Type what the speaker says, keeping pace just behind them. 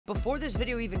Before this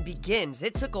video even begins,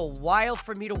 it took a while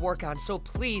for me to work on, so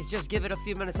please just give it a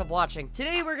few minutes of watching.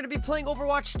 Today, we're going to be playing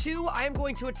Overwatch 2. I am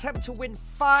going to attempt to win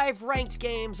 5 ranked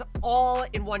games all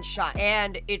in one shot.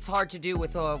 And it's hard to do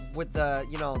with the,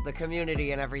 you know, the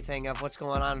community and everything of what's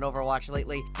going on in Overwatch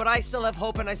lately. But I still have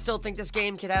hope, and I still think this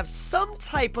game could have some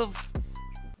type of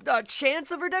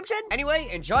chance of redemption. Anyway,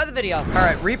 enjoy the video. All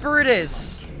right, Reaper it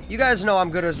is. You guys know I'm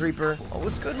good as Reaper. Oh,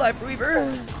 what's good, Life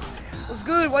Reaper? What's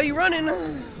good? Why you running?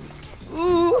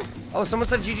 Ooh. Oh, someone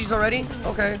said GG's already?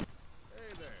 Okay.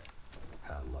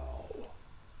 Hello.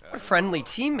 What friendly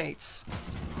teammates.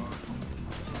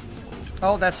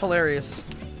 Oh, that's hilarious.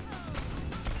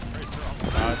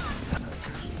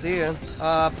 See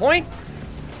ya. Point?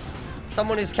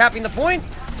 Someone is capping the point?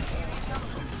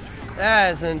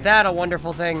 Isn't that a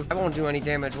wonderful thing? I won't do any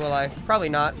damage, will I? Probably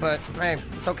not, but hey,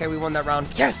 it's okay, we won that round.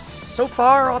 Yes! So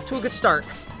far, off to a good start.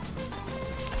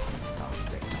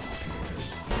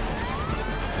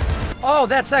 Oh,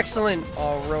 that's excellent.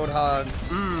 Oh, Roadhog.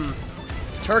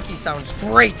 Turkey sounds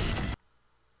great.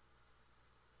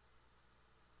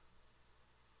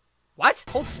 What?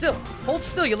 Hold still. Hold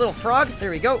still, you little frog. There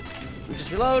we go. We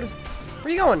just reload. Where are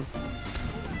you going?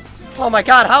 Oh my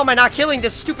god, how am I not killing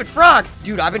this stupid frog?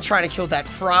 Dude, I've been trying to kill that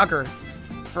frogger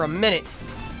for a minute.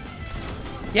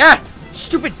 Yeah,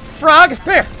 stupid frog.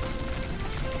 Come here.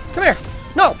 Come here.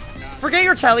 No. Forget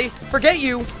your telly. Forget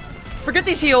you. Forget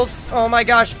these heals. Oh my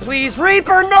gosh, please.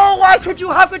 Reaper, no! Why could you?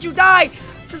 How could you die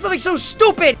to something so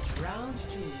stupid? Round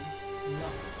 2,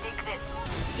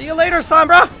 lost. See you later,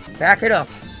 Sombra. Back it up.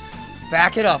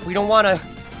 Back it up. We don't want to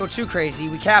go too crazy.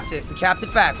 We capped it. We capped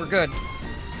it back. We're good.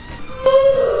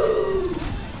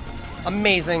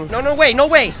 Amazing. No, no way. No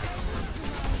way.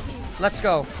 Let's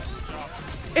go.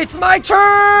 It's my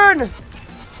turn! Come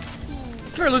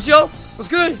here, Lucio. What's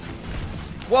good?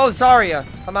 Whoa, Zarya.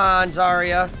 Come on,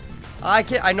 Zarya.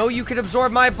 I know you can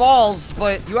absorb my balls,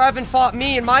 but you haven't fought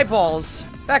me and my balls.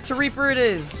 Back to Reaper it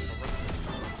is.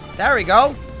 There we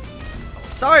go.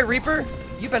 Sorry, Reaper.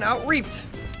 You've been out-reaped.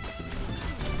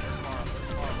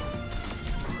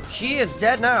 She is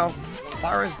dead now.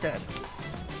 Pharah's dead.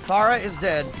 Pharah is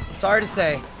dead. Sorry to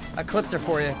say. I clipped her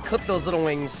for you. Clip those little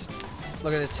wings.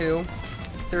 Look at it. 2,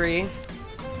 3.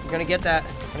 I'm gonna get that.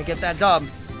 I'm gonna get that dub.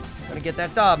 I'm gonna get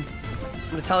that dub. I'm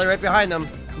gonna tell you right behind them.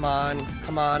 Come on.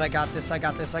 Come on. I got this. I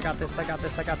got this. I got this. I got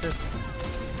this. I got this.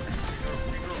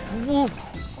 Woo.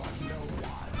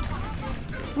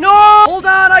 No! Hold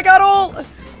on. I got ult.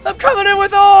 I'm coming in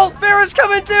with ult. Farah's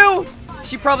coming too.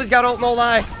 She probably's got ult, no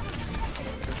lie.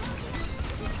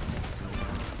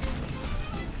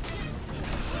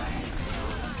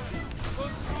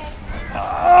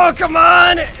 Oh, come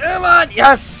on! Come on!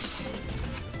 Yes!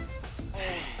 Holy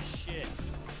shit.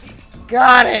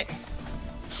 Got it!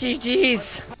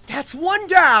 GG's. That's 1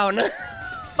 down!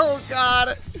 Oh,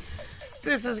 God.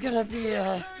 This is gonna be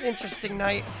an interesting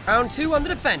night. Round 2 on the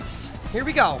defense. Here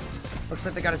we go. Looks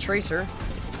like they got a tracer.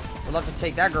 We'd love to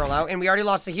take that girl out. And we already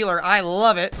lost a healer. I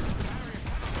love it.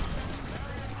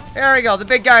 There we go. The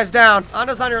big guy's down.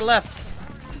 Anna's on your left.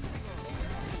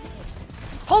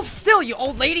 Hold still, you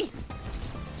old lady!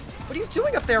 What are you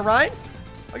doing up there, Ryan?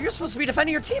 Oh, you're supposed to be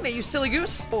defending your teammate, you silly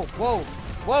goose. Oh, whoa.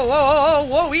 Whoa, whoa, whoa,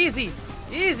 whoa, whoa, easy.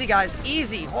 Easy, guys,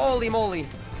 easy. Holy moly.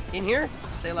 In here?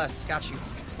 Say less. Got you.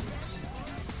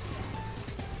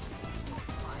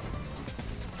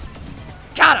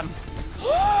 Got him.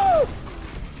 Oh,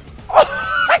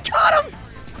 I got him.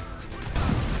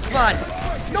 Come on.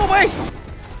 No way.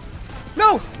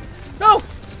 No. No.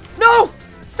 No.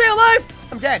 Stay alive.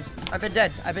 I'm dead. I've been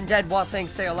dead. I've been dead while saying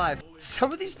stay alive.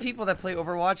 Some of these people that play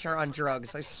Overwatch are on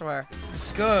drugs, I swear.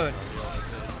 What's good?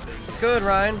 What's good,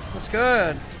 Ryan? What's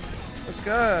good? What's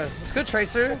good? What's good,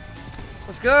 Tracer?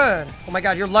 What's good? Oh my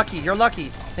god, you're lucky. You're lucky.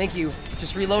 Thank you.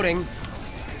 Just reloading.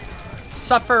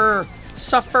 Suffer.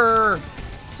 Suffer.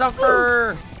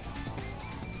 Suffer.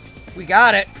 We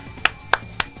got it.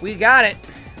 We got it.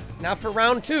 Now for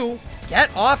round 2. Get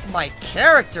off my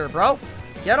character, bro.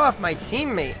 Get off my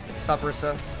teammate. What's up,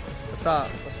 Rissa? What's up?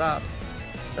 What's up?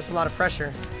 That's a lot of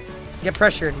pressure. Get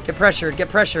pressured. Get pressured. Get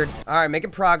pressured. All right,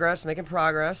 making progress. Making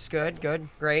progress. Good. Good.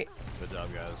 Great. Good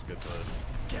job, guys. Good push.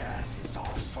 Death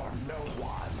stops for no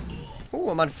one. Ooh,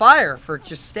 I'm on fire for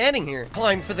just standing here.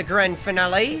 Time for the grand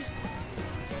finale.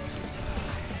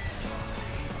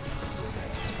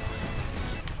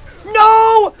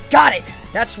 No! Got it.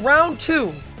 That's round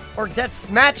 2. Or that's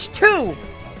match 2.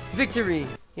 Victory.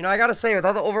 You know, I gotta say, with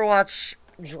all the Overwatch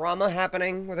drama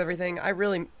happening with everything, I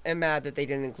really am mad that they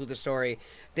didn't include the story.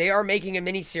 They are making a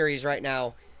mini-series right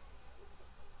now.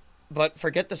 But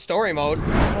forget the story mode.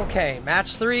 Okay,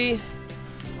 match 3.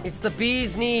 It's the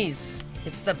bee's knees.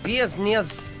 It's the bee's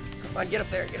knees. Come on, get up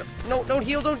there. Get up. No, don't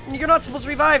heal. Don't. You're not supposed to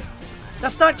revive.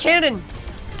 That's not canon.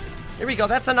 There we go.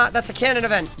 That's a canon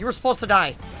event. You were supposed to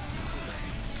die.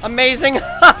 Amazing.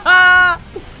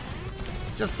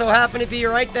 Just so happened to be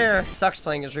right there. Sucks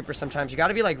playing as Reaper sometimes. You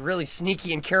gotta be like really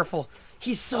sneaky and careful.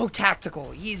 He's so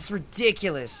tactical. He's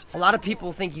ridiculous. A lot of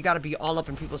people think you gotta be all up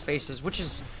in people's faces, which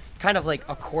is kind of like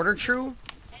a quarter true,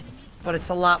 but it's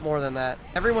a lot more than that.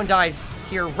 Everyone dies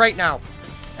here right now.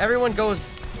 Everyone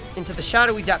goes into the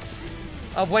shadowy depths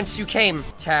of whence you came.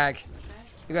 Tag.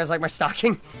 You guys like my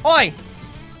stocking? Oi!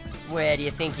 Where do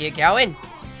you think you're going?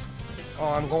 Oh,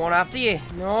 I'm going after you.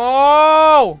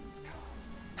 No!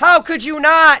 How could you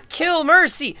not kill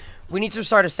Mercy? We need to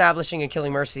start establishing and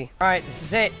killing Mercy. All right, this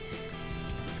is it.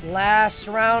 Last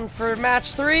round for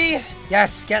match 3.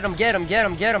 Yes, get him, get him, get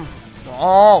him, get him.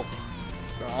 No.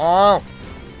 No.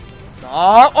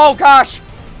 No. Oh, gosh.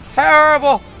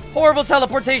 Terrible. Horrible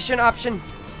teleportation option.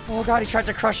 Oh, God, he tried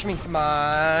to crush me. Come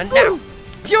on. Now.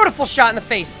 Beautiful shot in the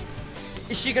face.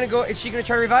 Is she gonna go? Is she gonna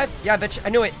try to revive? Yeah, I bet you. I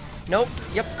knew it. Nope.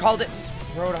 Yep, called it.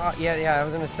 Yeah, I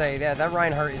was gonna say, yeah, that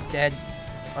Reinhardt is dead.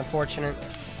 Unfortunate.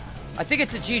 I think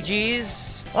it's a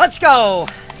GG's. Let's go.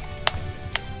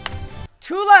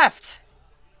 2 left.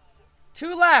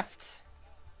 2 left.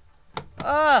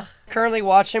 Currently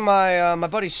watching my my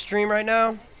buddy's stream right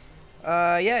now.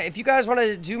 Yeah, if you guys want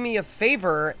to do me a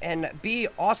favor and be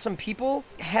awesome people,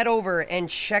 head over and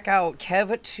check out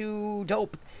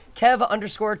Kev2Dope.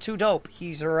 Kev_2Dope.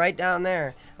 He's right down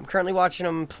there. I'm currently watching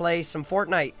him play some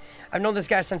Fortnite. I've known this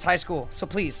guy since high school, so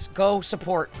please, go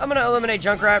support. I'm gonna eliminate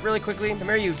Junkrat really quickly. Come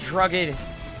here, you drugged,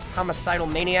 homicidal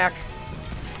maniac.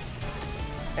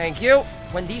 Thank you.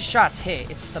 When these shots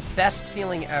hit, it's the best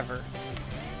feeling ever.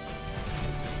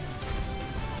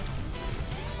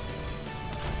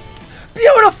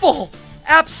 Beautiful!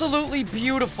 Absolutely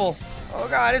beautiful. Oh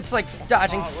god, it's like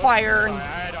dodging fire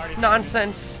and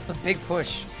nonsense. A big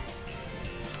push.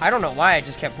 I don't know why I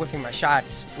just kept whiffing my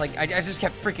shots. Like, I just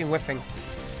kept freaking whiffing.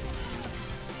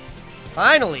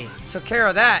 Finally, took care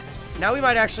of that. Now we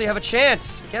might actually have a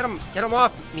chance. Get him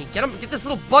off me. Get this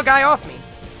little bug eye off me.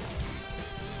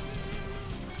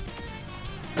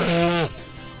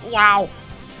 Wow.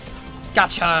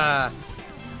 Gotcha.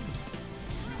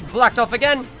 Blocked off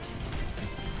again.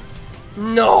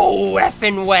 No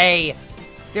effing way.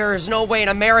 There is no way in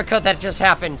America that just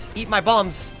happened. Eat my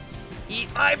bums. Eat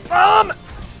my bum.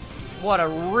 What a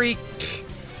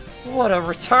what a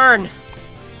return.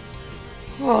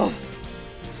 Oh,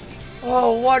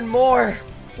 one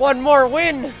more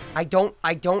win. I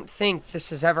don't think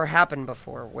this has ever happened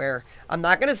before, where I'm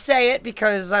not gonna say it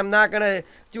because I'm not gonna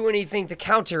do anything to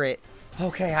counter it.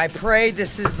 Okay, I pray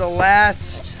this is the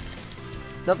last.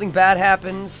 Nothing bad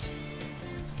happens.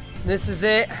 This is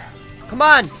it. Come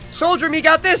on, Soldier Me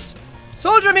got this.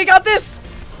 Soldier Me got this.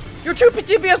 Your 2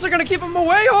 DPS are gonna keep him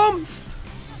away, Holmes.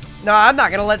 No, I'm not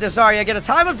gonna let this Arya get a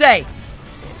time of day.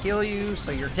 Kill you,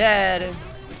 so you're dead.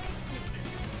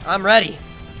 I'm ready.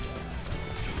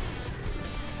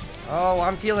 Oh,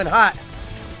 I'm feeling hot.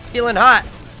 Feeling hot.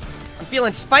 I'm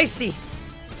feeling spicy.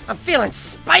 I'm feeling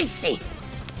spicy.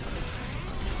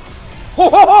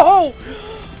 Oh,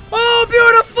 oh,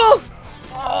 beautiful.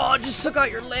 Oh, just took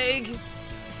out your leg.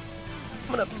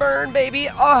 I'm gonna burn, baby.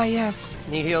 Oh, yes.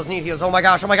 Need heals, need heals. Oh my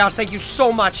gosh, thank you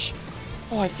so much.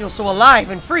 Oh, I feel so alive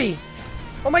and free.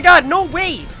 Oh my god, no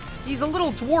way. He's a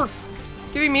little dwarf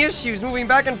giving me issues, moving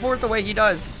back and forth the way he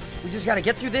does. We just gotta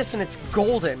get through this and it's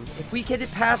golden. If we get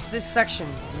it past this section,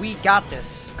 we got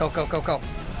this. Go, go, go, go.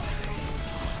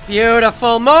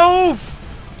 Beautiful move.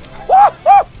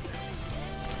 Woo-hoo!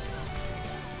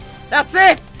 That's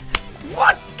it.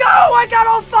 Let's go. I got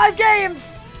all 5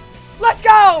 games. Let's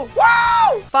go.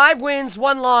 Woo! 5 wins,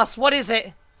 1 loss. What is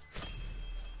it?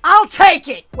 I'll take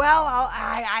it. Well,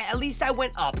 at least I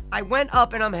went up. I went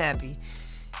up and I'm happy.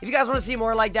 If you guys want to see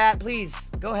more like that,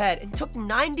 please go ahead. It took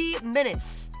 90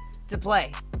 minutes to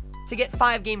play. To get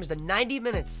 5 games to 90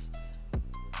 minutes.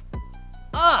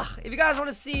 If you guys want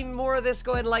to see more of this,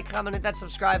 go ahead and like, comment, hit that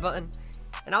subscribe button.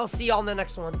 And I'll see y'all in the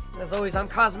next one. As always, I'm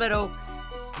Cosmitto.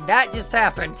 And that just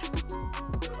happened.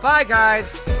 Bye,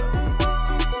 guys.